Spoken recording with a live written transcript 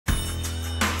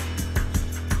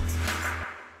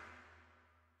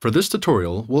For this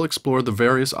tutorial, we'll explore the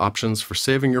various options for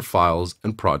saving your files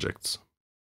and projects.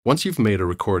 Once you've made a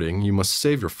recording, you must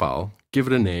save your file, give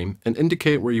it a name, and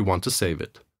indicate where you want to save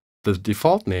it. The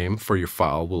default name for your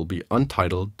file will be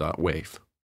untitled.wav.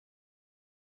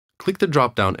 Click the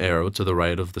drop-down arrow to the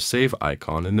right of the Save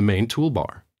icon in the main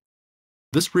toolbar.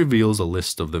 This reveals a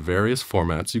list of the various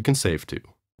formats you can save to.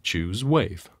 Choose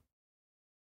WAV.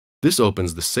 This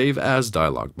opens the Save As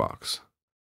dialog box.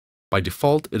 By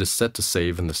default, it is set to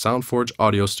save in the SoundForge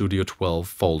Audio Studio 12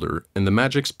 folder in the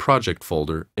Magix project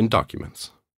folder in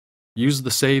Documents. Use the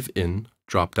Save In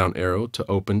drop-down arrow to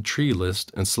open Tree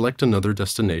List and select another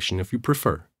destination if you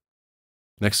prefer.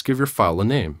 Next, give your file a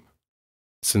name.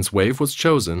 Since WAV was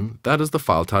chosen, that is the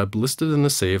file type listed in the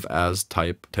Save As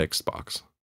type text box.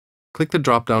 Click the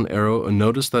drop-down arrow and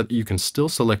notice that you can still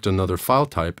select another file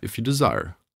type if you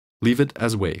desire. Leave it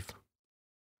as WAV.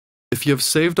 If you have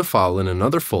saved a file in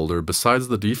another folder besides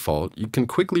the default, you can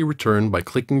quickly return by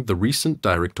clicking the Recent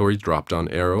Directory drop-down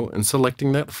arrow and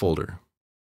selecting that folder.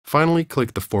 Finally,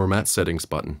 click the Format Settings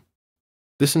button.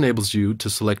 This enables you to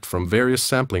select from various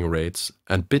sampling rates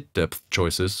and bit depth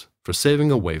choices for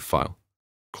saving a WAV file.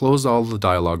 Close all the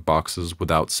dialog boxes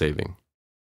without saving.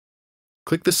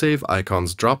 Click the Save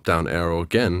icon's drop-down arrow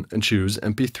again and choose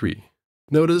MP3.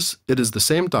 Notice it is the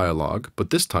same dialog, but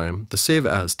this time the Save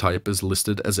As type is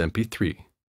listed as MP3.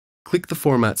 Click the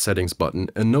Format Settings button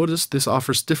and notice this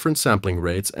offers different sampling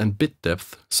rates and bit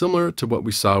depth similar to what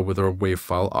we saw with our WAV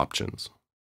file options.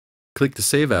 Click the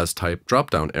Save As type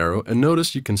drop-down arrow and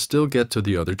notice you can still get to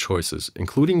the other choices,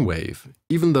 including WAV,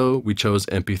 even though we chose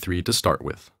MP3 to start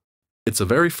with. It's a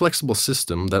very flexible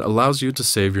system that allows you to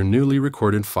save your newly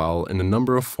recorded file in a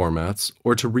number of formats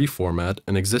or to reformat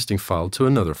an existing file to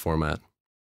another format.